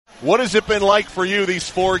What has it been like for you these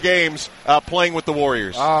 4 games playing with the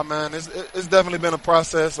Warriors? Man, it's definitely been a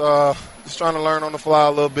process. Just trying to learn on the fly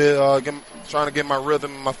a little bit, trying to get my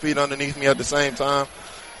rhythm and my feet underneath me at the same time.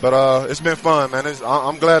 But it's been fun, man.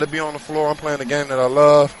 I'm glad to be on the floor. I'm playing the game that I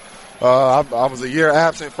love. I was a year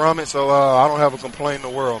absent from it, so I don't have a complaint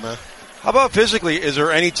in the world, man. How about physically? Is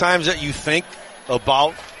there any times that you think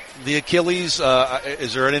about the Achilles?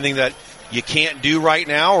 Is there anything that you can't do right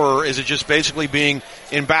now, or is it just basically being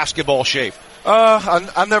in basketball shape?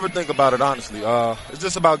 I never think about it, honestly. It's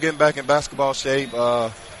just about getting back in basketball shape,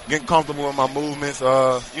 getting comfortable with my movements,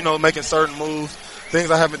 making certain moves, things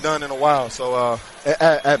I haven't done in a while. So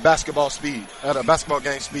at basketball speed, at a basketball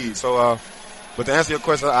game speed. So, but to answer your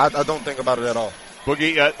question, I don't think about it at all.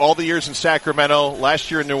 Boogie, all the years in Sacramento,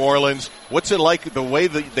 last year in New Orleans, what's it like the way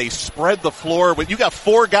that they spread the floor? You got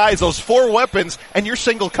 4 guys, those 4 weapons, and you're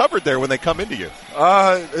single covered there when they come into you.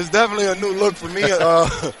 It's definitely a new look for me.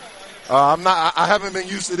 I haven't been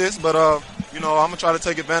used to this, but I'm gonna try to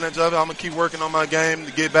take advantage of it. I'm gonna keep working on my game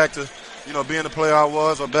to get back to, being the player I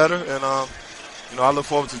was or better, and I look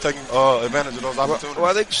forward to taking advantage of those opportunities.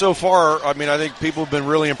 Well, I think so far, I think people have been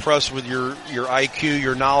really impressed with your IQ,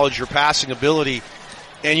 your knowledge, your passing ability,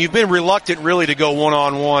 and you've been reluctant really to go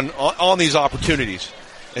one-on-one on these opportunities.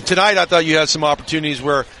 And tonight I thought you had some opportunities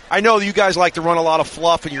where I know you guys like to run a lot of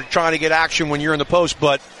fluff and you're trying to get action when you're in the post,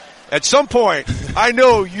 but at some point, I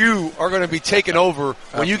know you are going to be taking over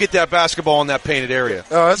when you get that basketball in that painted area.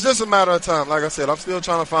 It's just a matter of time. Like I said, I'm still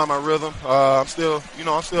trying to find my rhythm. I'm still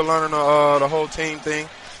learning the whole team thing,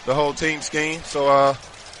 the whole team scheme. So,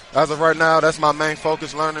 as of right now, that's my main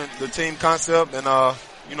focus, learning the team concept. And,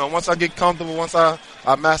 once I get comfortable, once I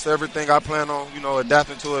master everything, I plan on,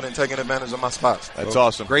 adapting to it and taking advantage of my spots. That's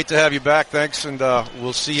awesome. Great to have you back. Thanks, and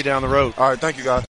we'll see you down the road. All right, thank you, guys.